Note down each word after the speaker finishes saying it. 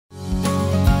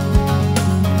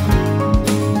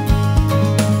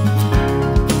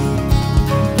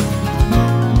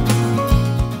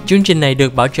Chương trình này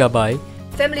được bảo trợ bởi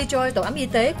Family Joy, tổ ấm y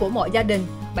tế của mọi gia đình,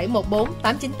 714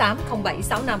 898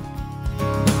 0765.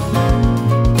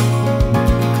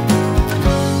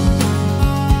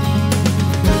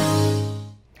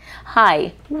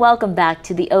 Hi, welcome back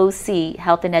to the OC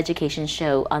Health and Education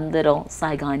Show on Little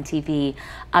Saigon TV.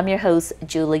 I'm your host,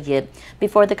 Julie Yip.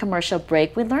 Before the commercial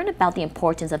break, we learned about the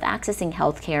importance of accessing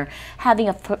healthcare, having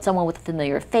someone with a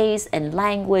familiar face and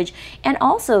language, and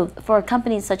also for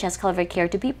companies such as Clever Care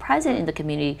to be present in the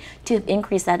community to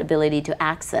increase that ability to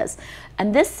access.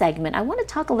 In this segment, I want to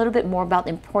talk a little bit more about the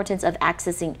importance of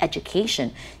accessing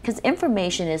education, because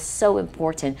information is so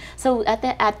important. So at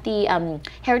the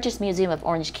Heritage Museum of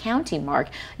Orange County, Mark,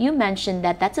 you mentioned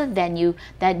that that's a venue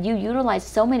that you utilize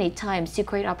so many times to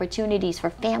create opportunities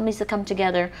for families to come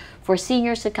together, for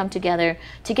seniors to come together,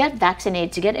 to get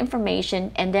vaccinated, to get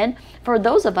information, and then for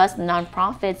those of us,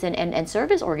 nonprofits and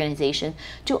service organizations,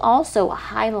 to also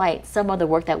highlight some of the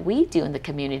work that we do in the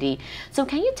community. So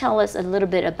can you tell us a little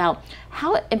bit about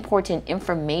how important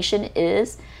information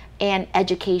is and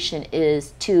education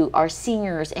is to our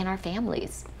seniors and our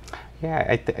families?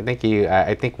 Yeah, thank you.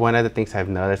 I think one of the things I've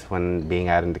noticed when being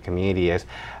out in the community is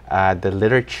the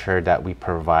literature that we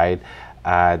provide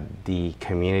the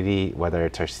community, whether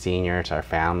it's our seniors, our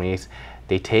families,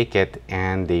 they take it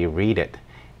and they read it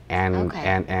and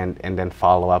then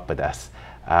follow up with us.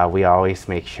 We always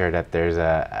make sure that there's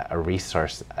a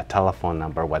resource, a telephone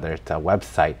number, whether it's a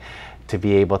website, to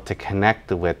be able to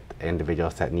connect with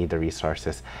individuals that need the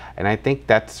resources. And I think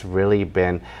that's really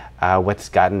been what's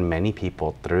gotten many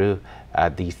people through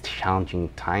these challenging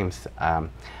times.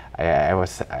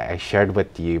 I shared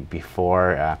with you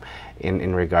before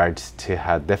in regards to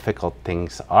how difficult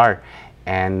things are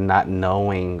and not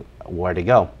knowing where to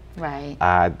go. Right.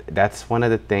 That's one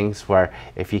of the things where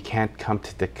if you can't come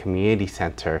to the community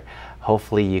center,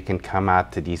 hopefully you can come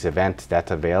out to these events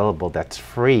that's available, that's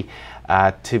free,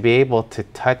 to be able to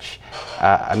touch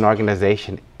an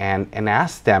organization and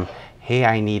ask them, hey,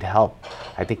 I need help.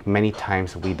 I think many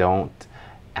times we don't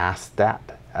ask that.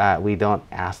 We don't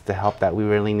ask the help that we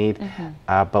really need,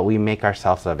 but we make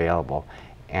ourselves available.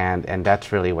 And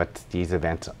that's really what these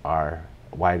events are,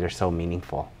 why they're so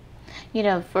meaningful. You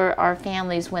know, for our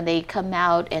families, when they come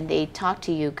out and they talk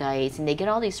to you guys and they get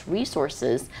all these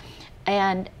resources,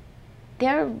 and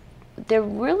they're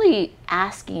really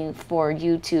asking for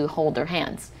you to hold their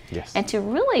hands. Yes. And to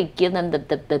really give them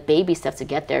the baby steps to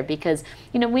get there, because,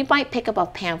 you know, we might pick up a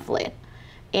pamphlet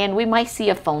and we might see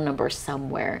a phone number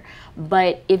somewhere,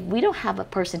 but if we don't have a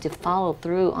person to follow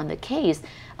through on the case,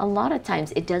 a lot of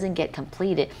times it doesn't get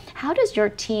completed. How does your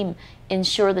team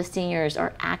ensure the seniors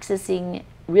are accessing,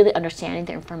 really understanding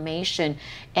the information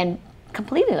and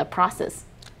completing the process?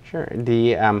 Sure.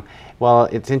 Well,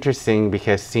 it's interesting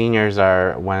because seniors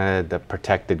are one of the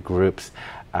protected groups.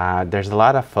 There's a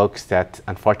lot of folks that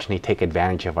unfortunately take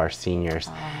advantage of our seniors.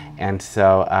 And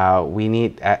so we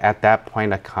need, at that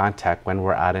point of contact when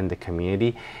we're out in the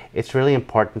community, it's really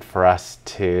important for us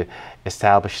to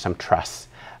establish some trust.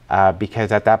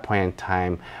 Because at that point in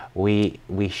time, we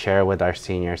share with our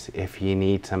seniors, if you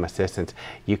need some assistance,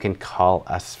 you can call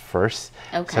us first.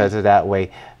 Okay. So that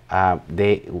way,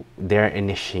 they're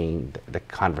initiating the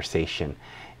conversation.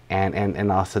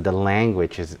 And also the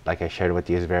language is, like I shared with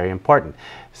you, is very important.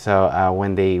 So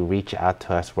when they reach out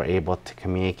to us, we're able to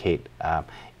communicate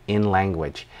in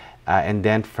language. And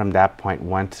then from that point,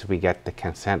 once we get the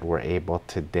consent, we're able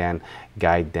to then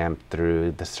guide them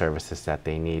through the services that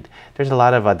they need. There's a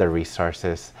lot of other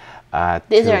resources.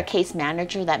 Is there a case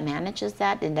manager that manages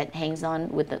that and that hangs on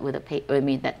with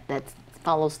that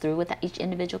follows through with each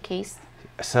individual case?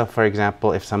 So for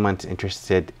example, if someone's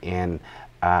interested in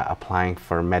applying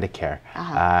for Medicare,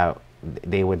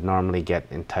 they would normally get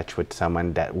in touch with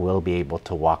someone that will be able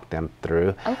to walk them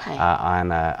through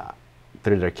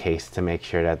through their case to make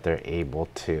sure that they're able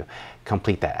to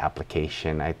complete that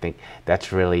application. I think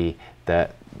that's really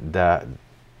the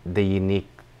unique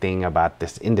thing about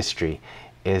this industry,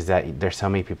 is that there's so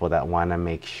many people that want to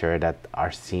make sure that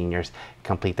our seniors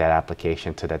complete that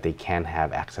application so that they can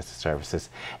have access to services.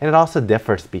 And it also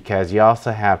differs because you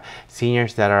also have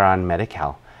seniors that are on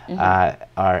Medi-Cal,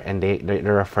 and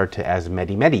they're referred to as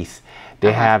Medi-Medis.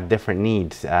 They have different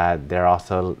needs. They're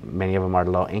also, many of them are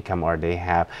low income, or they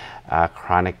have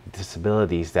chronic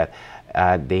disabilities that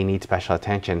they need special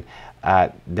attention.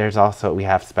 There's also, we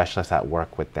have specialists that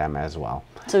work with them as well.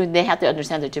 So they have to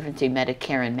understand the difference between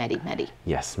Medicare and Medi-Medi.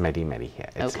 Yes, Medi-Medi.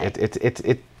 Yeah.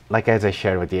 Okay. like as I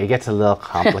shared with you, it gets a little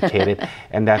complicated,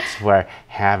 and that's where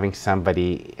having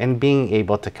somebody and being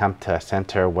able to come to a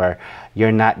center where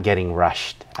you're not getting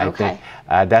rushed. I think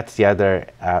that's the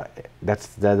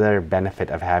other benefit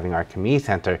of having our community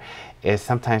center, is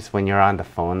sometimes when you're on the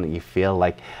phone, you feel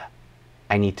like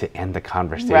I need to end the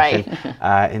conversation.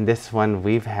 Right. In this one,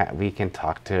 we can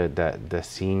talk to the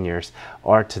seniors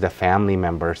or to the family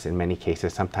members. In many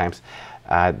cases, sometimes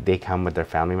they come with their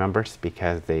family members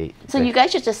because they. So you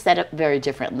guys are just set up very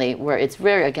differently, where it's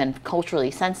very, again,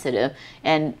 culturally sensitive,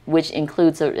 and which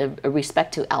includes a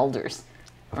respect to elders.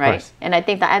 Right. And I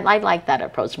think that I like that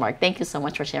approach, Mark. Thank you so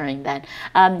much for sharing that.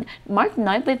 Mark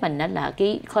nói với mình đó là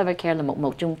cái Clever Care là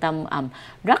một trung tâm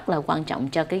rất là quan trọng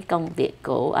cho cái công việc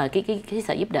của cái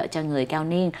sự giúp đỡ cho người cao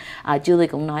niên. Julie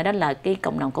cũng nói đó là cái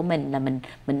cộng đồng của mình là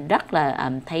mình rất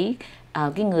là thấy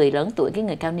cái người lớn tuổi, cái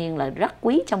người cao niên là rất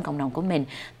quý trong cộng đồng của mình.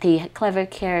 Thì Clever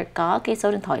Care có cái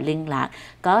số điện thoại liên lạc,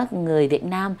 có người Việt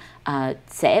Nam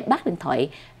sẽ bắt điện thoại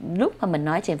lúc mà mình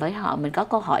nói chuyện với họ, mình có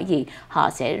câu hỏi gì họ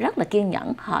sẽ rất là kiên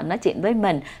nhẫn, họ nói chuyện với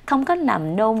mình, không có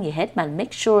làm nôn gì hết, mà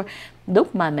make sure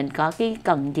lúc mà mình có cái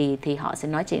cần gì thì họ sẽ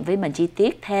nói chuyện với mình chi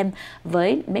tiết thêm,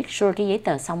 với make sure cái giấy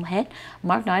tờ xong hết.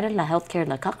 Mark nói đó là healthcare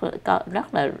là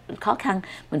rất là khó khăn,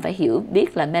 mình phải hiểu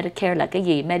biết là Medicare là cái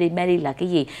gì, Medi là cái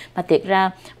gì, mà thiệt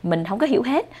ra mình không có hiểu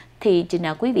hết. Thì chừng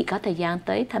nào quý vị có thời gian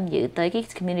tới tham dự tới cái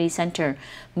community center,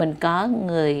 mình có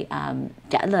người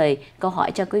trả lời câu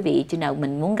hỏi cho quý vị. Chừng nào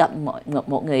mình muốn gặp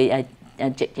một người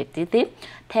trực tiếp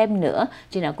thêm nữa,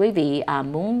 chừng nào quý vị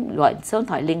muốn gọi số điện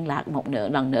thoại liên lạc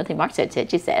lần nữa thì Mark sẽ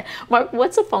chia sẻ. Mark,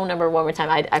 what's the phone number one more time?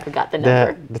 I forgot the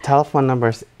number. The telephone number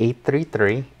is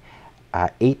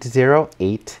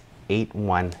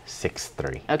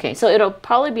 833-808-8163. Okay, so it'll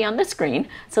probably be on the screen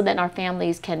so that our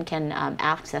families can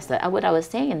access that. What I was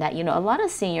saying, that a lot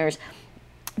of seniors,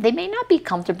 they may not be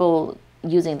comfortable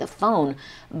using the phone,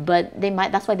 but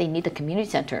that's why they need the community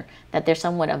center, that there's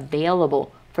someone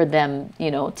available for them,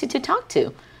 to talk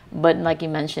to. But like you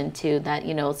mentioned too, that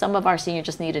some of our seniors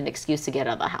just need an excuse to get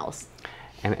out of the house.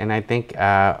 And I think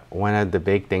one of the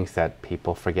big things that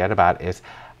people forget about is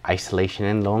isolation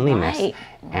and loneliness. Right.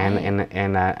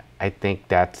 And I think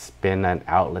that's been an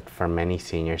outlet for many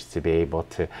seniors to be able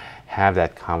to have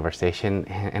that conversation.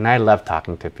 And I love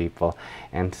talking to people.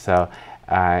 And so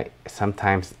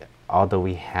sometimes, although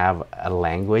we have a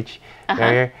language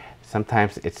barrier,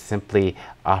 sometimes it's simply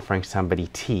offering somebody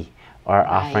tea or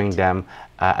offering them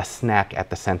a snack at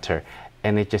the center,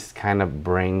 and it just kind of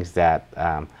brings that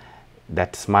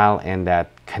that smile and that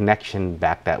connection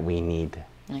back that we need.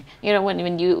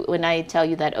 When I tell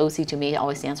you that OC to me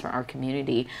always stands for our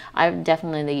community, I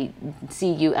definitely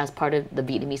see you as part of the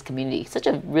Vietnamese community. Such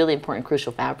a really important,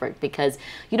 crucial fabric, because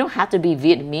you don't have to be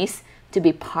Vietnamese to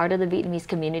be part of the Vietnamese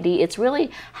community. It's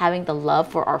really having the love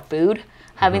for our food,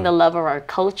 having the love of our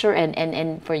culture,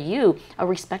 and for you, a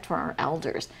respect for our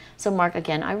elders. So Mark,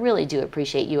 again, I really do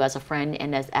appreciate you as a friend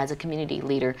and as a community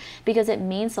leader, because it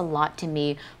means a lot to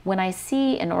me when I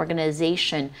see an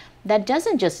organization that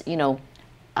doesn't just,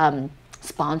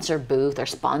 sponsor booth or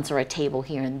sponsor a table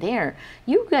here and there.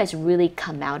 You guys really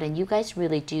come out and you guys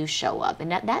really do show up,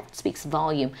 and that speaks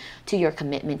volume to your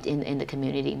commitment in the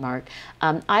community, Mark.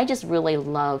 I just really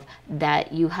love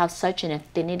that you have such an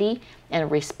affinity and a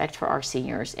respect for our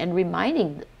seniors, and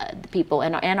reminding the people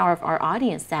and our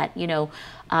audience that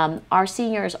our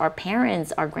seniors, our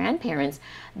parents, our grandparents,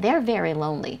 they're very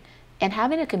lonely. And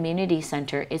having a community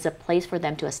center is a place for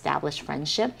them to establish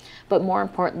friendship, but more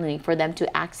importantly, for them to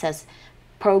access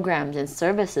programs and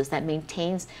services that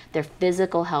maintains their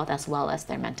physical health as well as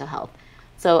their mental health.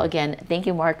 So again, thank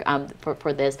you, Mark,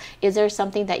 for this. Is there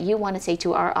something that you want to say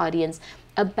to our audience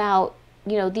about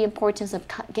the importance of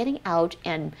getting out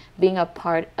and being a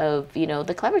part of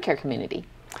the Clever Care community?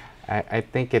 I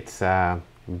think it's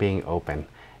being open,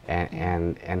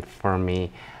 and for me,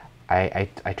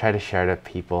 I try to share to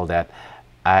people that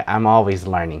I'm always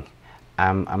learning.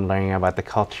 I'm learning about the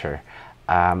culture.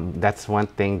 That's one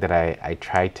thing that I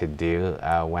try to do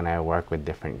when I work with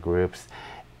different groups,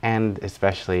 and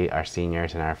especially our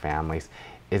seniors and our families,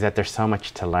 is that there's so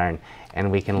much to learn,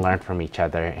 and we can learn from each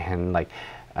other. And like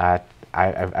I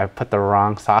put the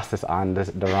wrong sauces on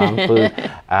the wrong food,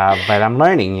 but I'm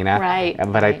learning, Right.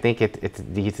 But I think it's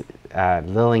these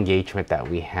little engagement that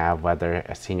we have, whether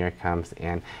a senior comes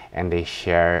in and they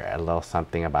share a little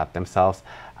something about themselves,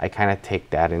 I kind of take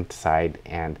that inside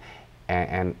and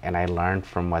I learn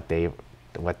from what they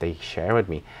share with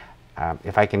me.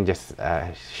 If I can just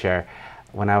share,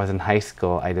 when I was in high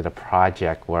school, I did a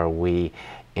project where we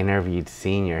interviewed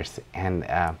seniors, and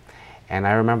And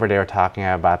I remember they were talking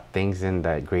about things in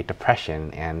the Great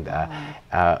Depression and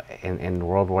in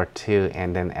World War II,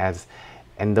 and then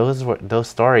and those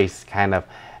stories kind of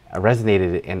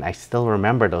resonated, and I still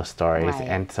remember those stories. Right.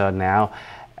 And so now,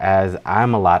 as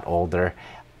I'm a lot older,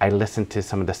 I listen to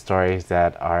some of the stories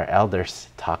that our elders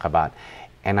talk about,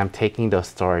 and I'm taking those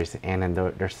stories in, and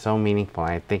they're so meaningful.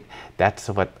 And I think that's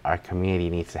what our community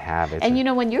needs to have. And you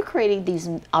know, when you're creating these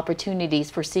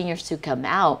opportunities for seniors to come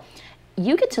out,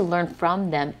 you get to learn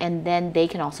from them, and then they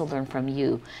can also learn from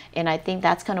you. And I think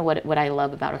that's kind of what I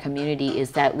love about our community,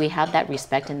 is that we have that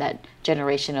respect and that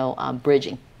generational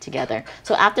bridging together.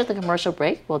 So after the commercial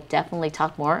break, we'll definitely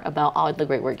talk more about all the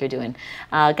great work you're doing.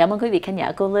 Cảm ơn quý vị khán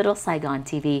giả của Little Saigon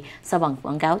TV. Sau bằng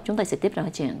quảng cáo, chúng ta sẽ tiếp tục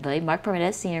nói chuyện với Mark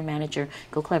PAREDES, Senior Manager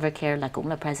của Clever Care, là cũng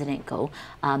là President của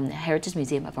Heritage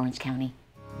Museum of Orange County.